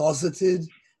closeted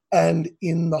and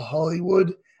in the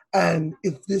Hollywood, and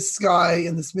if this guy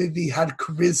in this movie had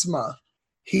charisma,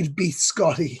 he'd be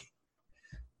Scotty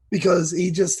because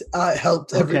he just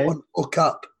helped everyone hook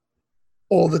up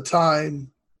all the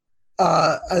time,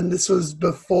 and this was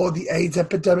before the AIDS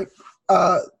epidemic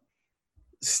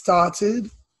started.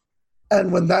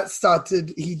 And when that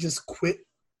started, he just quit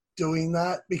doing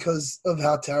that because of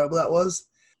how terrible that was.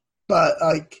 But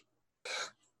like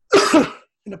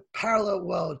in a parallel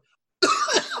world,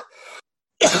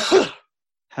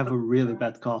 have a really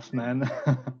bad cough, man.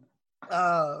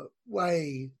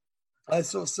 way I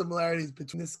saw similarities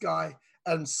between this guy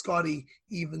and Scotty,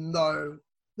 even though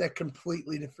they're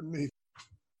completely different movies.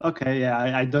 Okay, yeah,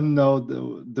 I don't know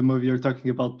the movie you're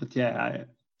talking about, but yeah.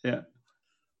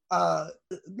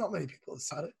 Not many people have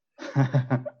said it.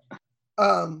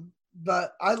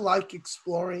 But I like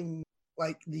exploring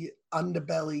like the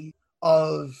underbelly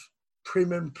of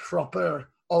prim and proper,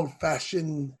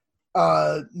 old-fashioned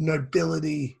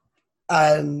nobility,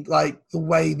 and like the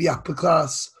way the upper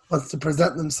class wants to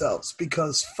present themselves,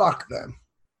 because fuck them.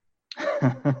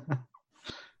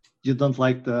 You don't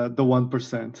like the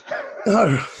 1%.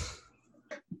 No.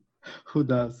 Who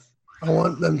does? I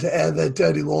want them to air their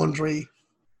dirty laundry.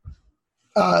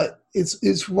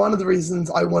 It's one of the reasons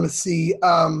I want to see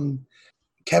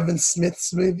Kevin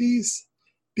Smith's movies,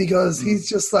 because he's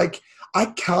just like, I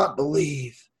can't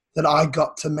believe that I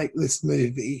got to make this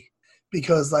movie,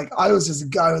 because like I was just a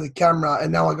guy with a camera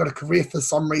and now I got a career for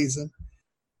some reason.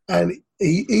 And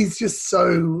he's just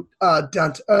so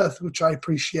down to earth, which I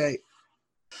appreciate.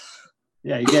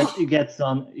 Yeah, he gets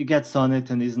on it,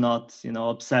 and he's not, you know,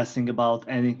 obsessing about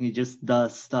anything. He just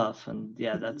does stuff, and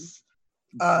yeah, that's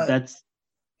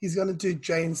he's gonna do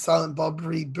Jay and Silent Bob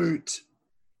reboot,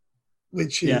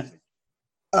 which is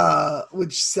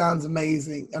which sounds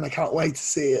amazing, and I can't wait to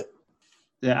see it.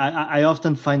 Yeah, I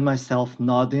often find myself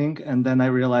nodding, and then I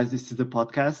realize this is a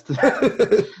podcast.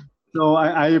 So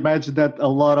I imagine that a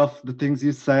lot of the things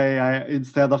you say,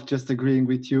 instead of just agreeing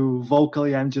with you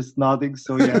vocally, I'm just nodding.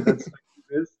 So yeah, that's what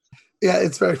it is. Yeah,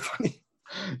 it's very funny.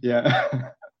 Yeah.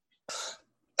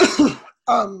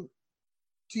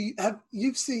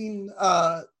 You've seen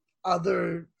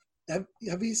other? Have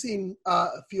you seen a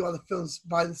few other films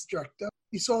by this director?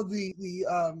 You saw the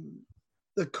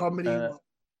comedy one.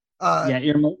 Yeah,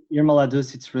 Irma La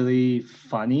Douce, it's really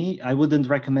funny. I wouldn't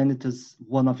recommend it as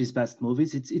one of his best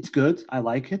movies. It's good. I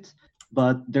like it,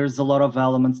 but there's a lot of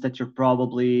elements that are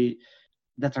probably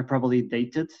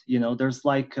dated. You know, there's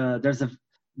like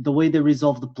the way they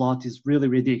resolve the plot is really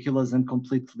ridiculous and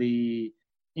completely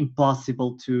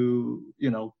impossible to,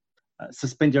 you know,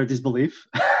 suspend your disbelief.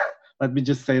 Let me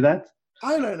just say that.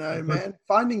 I don't know, man.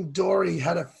 Finding Dory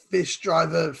had a fish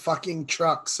driver fucking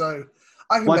truck, so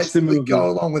I can basically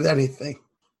go along with anything.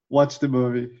 Watch the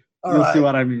movie. You'll see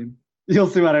what I mean. You'll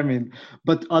see what I mean.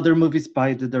 But other movies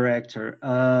by the director,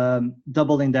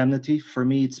 Double Indemnity, for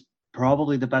me, it's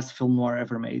probably the best film noir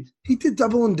ever made. He did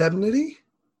Double Indemnity?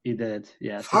 He did,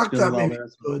 yes. Fuck, that movie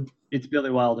was good. It's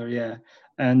Billy Wilder, yeah.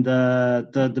 And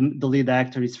the lead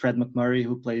actor is Fred MacMurray,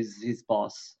 who plays his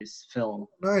boss, his film.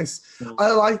 Nice. So,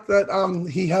 I like that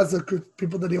he has a group of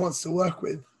people that he wants to work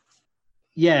with.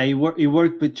 Yeah, he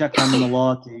worked with Jack Lemmon a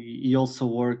lot. He also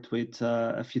worked with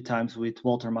a few times with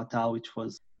Walter Matthau, which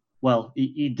was, well,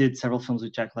 he did several films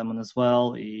with Jack Lemmon as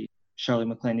well. Shirley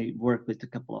MacLaine he worked with a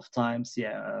couple of times.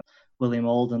 Yeah, William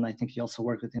Holden, I think he also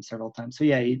worked with him several times. So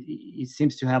yeah, he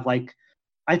seems to have like,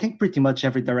 I think pretty much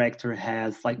every director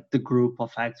has like the group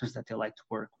of actors that they like to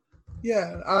work with.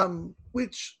 Yeah,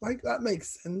 which like that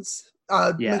makes sense.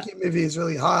 Yeah, Making a movie is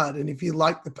really hard, and if you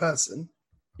like the person,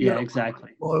 you're yeah, gonna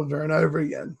exactly. watch them over and over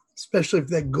again, especially if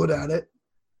they're good at it.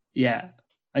 Yeah,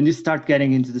 and you start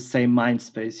getting into the same mind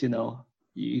space, you know.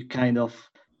 You kind of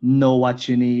know what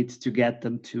you need to get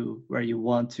them to where you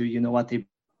want to. You know what they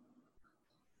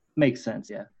makes sense.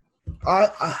 Yeah.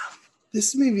 I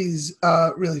this movie is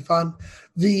really fun.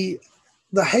 The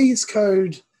Hays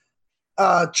Code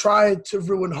tried to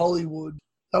ruin Hollywood.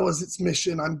 That was its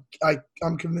mission.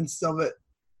 I'm convinced of it.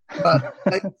 But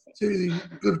thanks to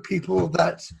good people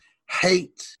that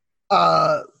hate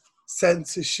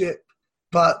censorship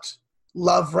but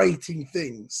love rating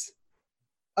things,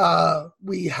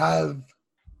 we have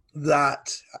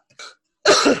that.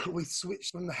 We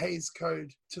switched from the Hays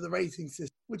Code to the rating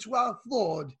system, which, while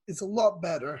flawed, is a lot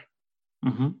better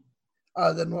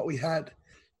than what we had.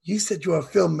 You said you're a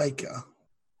filmmaker.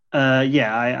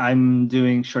 Yeah, I'm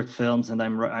doing short films and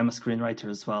I'm a screenwriter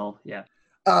as well. Yeah.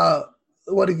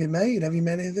 What have you made? Have you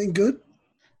made anything good?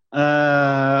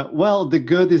 Well, the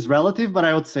good is relative, but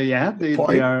I would say yeah,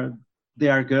 they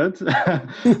are good.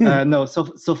 No,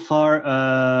 so far,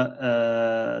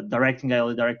 directing, I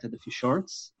only directed a few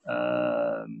shorts.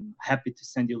 Happy to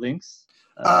send you links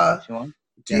if you want.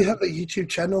 Do you have a YouTube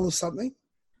channel or something?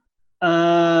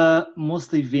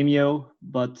 Mostly Vimeo,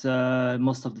 but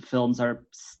most of the films are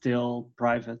still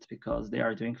private because they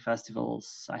are doing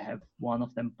festivals. I have one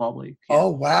of them public. Yeah. Oh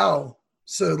wow!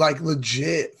 So like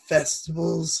legit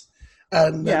festivals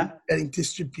and getting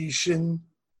distribution.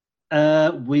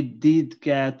 We did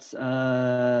get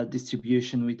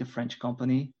distribution with a French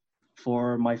company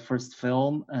for my first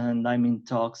film, and I'm in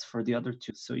talks for the other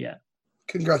two. So yeah.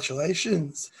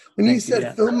 Congratulations. When you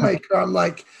said filmmaker, I'm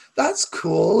like, that's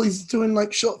cool. He's doing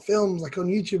like short films like on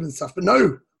YouTube and stuff. But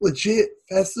no, legit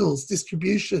festivals,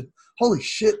 distribution. Holy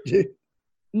shit, dude.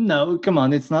 No, come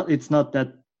on. It's not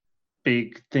that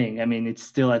big thing. I mean, it's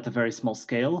still at a very small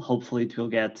scale. Hopefully it will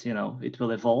get, it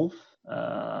will evolve.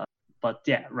 But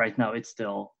yeah, right now it's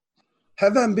still.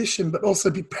 Have ambition, but also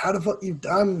be proud of what you've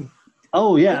done.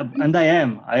 Oh yeah, and I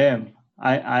am.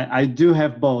 I do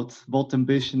have both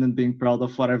ambition and being proud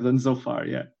of what I've done so far.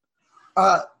 Yeah.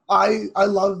 I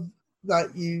love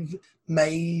that you've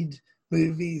made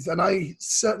movies, and I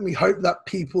certainly hope that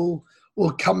people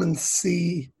will come and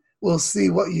will see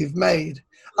what you've made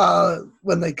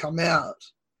when they come out.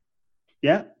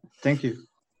 Yeah, thank you.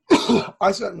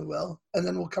 I certainly will, and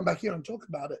then we'll come back here and talk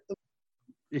about it.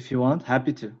 If you want,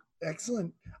 happy to.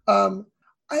 Excellent.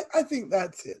 I think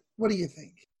that's it. What do you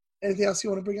think? Anything else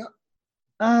you want to bring up?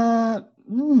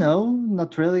 No,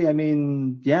 not really. I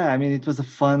mean, it was a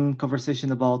fun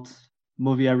conversation about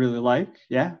movie I really like.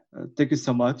 Yeah. Thank you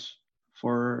so much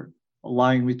for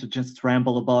allowing me to just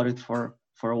ramble about it for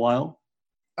a while.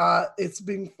 It's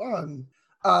been fun.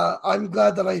 I'm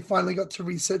glad that I finally got to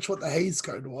research what the Hays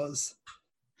Code was.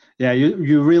 Yeah,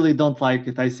 you really don't like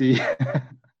it, I see.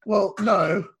 Well,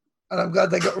 no, and I'm glad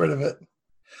they got rid of it.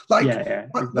 Like,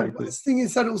 exactly. The worst thing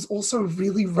is that it was also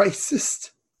really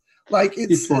racist. Like,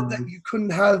 it said that you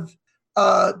couldn't have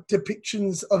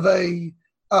depictions of a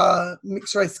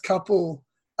mixed race couple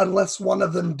unless one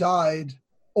of them died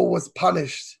or was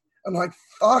punished. I'm like,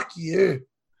 fuck you.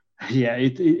 Yeah,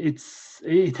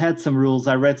 it had some rules.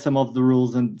 I read some of the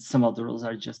rules, and some of the rules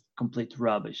are just complete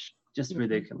rubbish, just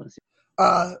ridiculous.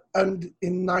 And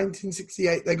in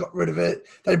 1968, they got rid of it.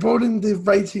 They brought in the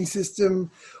rating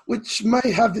system, which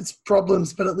may have its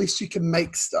problems, but at least you can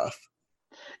make stuff.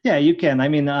 Yeah, you can. I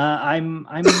mean, I'm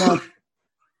not.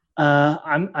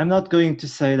 I'm not going to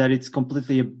say that it's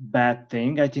completely a bad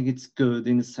thing. I think it's good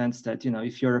in the sense that,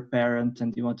 if you're a parent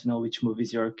and you want to know which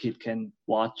movies your kid can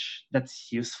watch,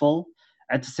 that's useful.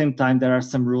 At the same time, there are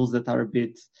some rules that are a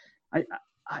bit.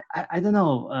 I don't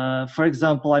know. For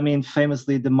example, I mean,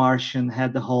 famously, The Martian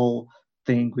had the whole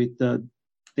thing with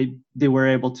they were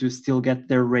able to still get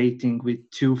their rating with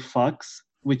 2 fucks,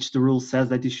 which the rule says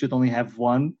that you should only have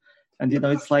 1. And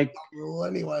it's like rule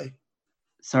anyway.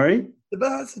 Sorry? But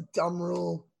that's a dumb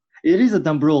rule. It is a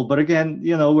dumb rule, but again,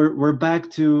 we're back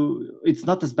to, it's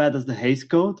not as bad as the Hays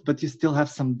Code, but you still have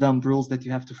some dumb rules that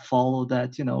you have to follow.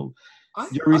 That you're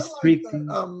restricting.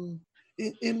 I like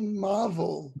that, in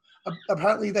Marvel,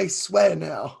 apparently they swear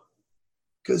now,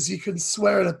 because you can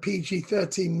swear in a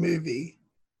PG-13 movie.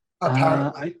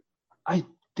 Apparently,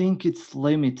 think it's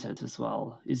limited as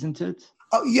well, isn't it?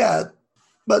 Oh yeah,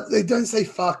 but they don't say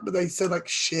fuck, but they say like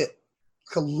shit,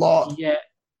 like a lot.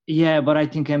 Yeah, but I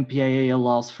think MPAA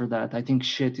allows for that. I think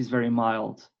shit is very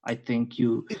mild. I think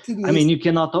It didn't. I mean, you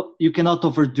cannot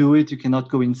overdo it. You cannot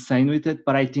go insane with it.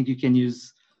 But I think you can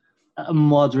use a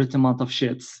moderate amount of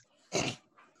shits,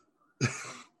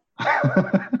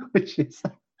 which is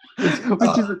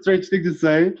a strange thing to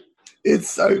say. It's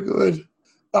so good.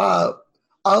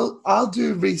 I'll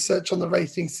do research on the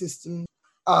rating system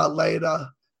later.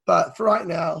 But for right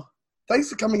now, thanks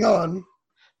for coming on.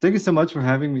 Thank you so much for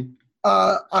having me.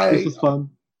 This was fun.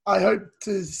 I hope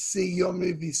to see your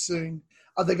movie soon.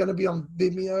 Are they going to be on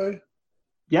Vimeo?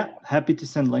 Yeah, happy to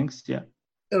send links. Yeah,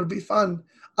 it'll be fun.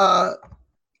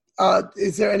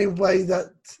 Is there any way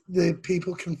that the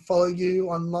people can follow you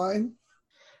online?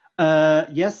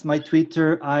 Yes, my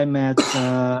Twitter, I'm at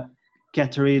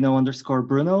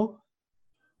Caterino_Bruno.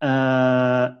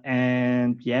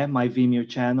 And yeah, my Vimeo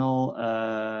channel,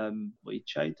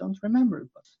 which I don't remember,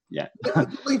 but yeah.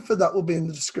 The link for that will be in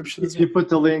the description. If you put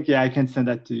the link, yeah, I can send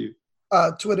that to you.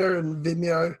 Twitter and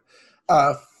Vimeo,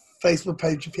 Facebook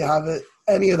page if you have it,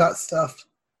 any of that stuff.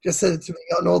 Just send it to me,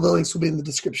 and all the links will be in the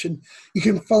description. You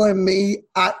can follow me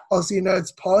at Aussie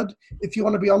Nerds Pod. If you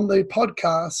want to be on the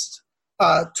podcast,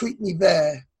 tweet me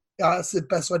there. That's the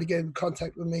best way to get in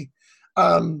contact with me.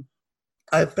 I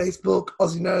have Facebook,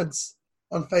 Aussie Nerds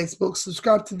on Facebook.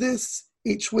 Subscribe to this.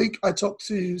 Each week I talk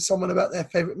to someone about their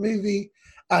favorite movie,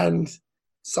 and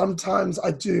sometimes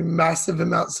I do massive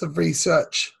amounts of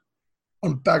research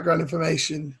on background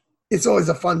information. It's always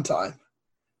a fun time.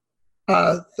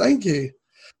 Thank you.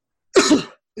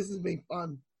 This has been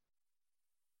fun.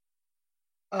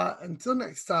 Until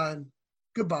next time,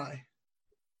 goodbye.